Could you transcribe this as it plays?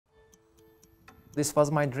This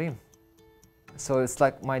was my dream. So it's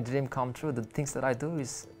like my dream come true. The things that I do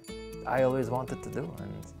is I always wanted to do,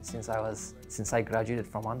 and since I graduated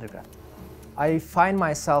from undergrad. I find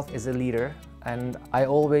myself as a leader, and I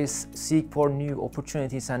always seek for new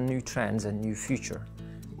opportunities and new trends and new future.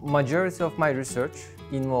 Majority of my research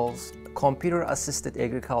involves computer-assisted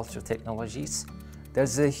agriculture technologies.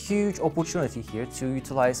 There's a huge opportunity here to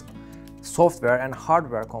utilize software and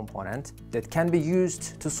hardware component that can be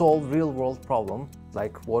used to solve real-world problems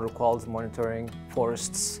like water quality monitoring,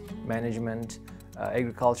 forests management,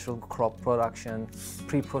 agricultural crop production,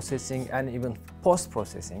 pre-processing, and even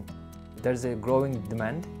post-processing. There's a growing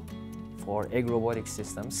demand for agro-robotic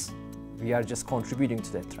systems. We are just contributing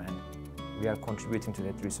to that trend. We are contributing to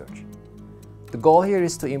that research. The goal here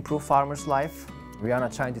is to improve farmers' life. We are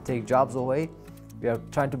not trying to take jobs away. We are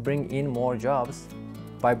trying to bring in more jobs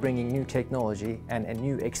by bringing new technology and a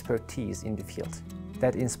new expertise in the field.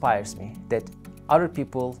 That inspires me, that other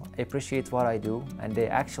people appreciate what I do and they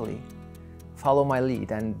actually follow my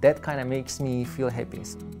lead, and that kind of makes me feel happy.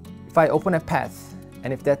 If I open a path,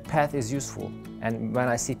 and if that path is useful, and when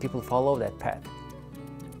I see people follow that path,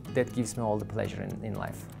 that gives me all the pleasure in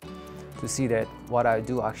life. To see that what I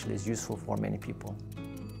do actually is useful for many people.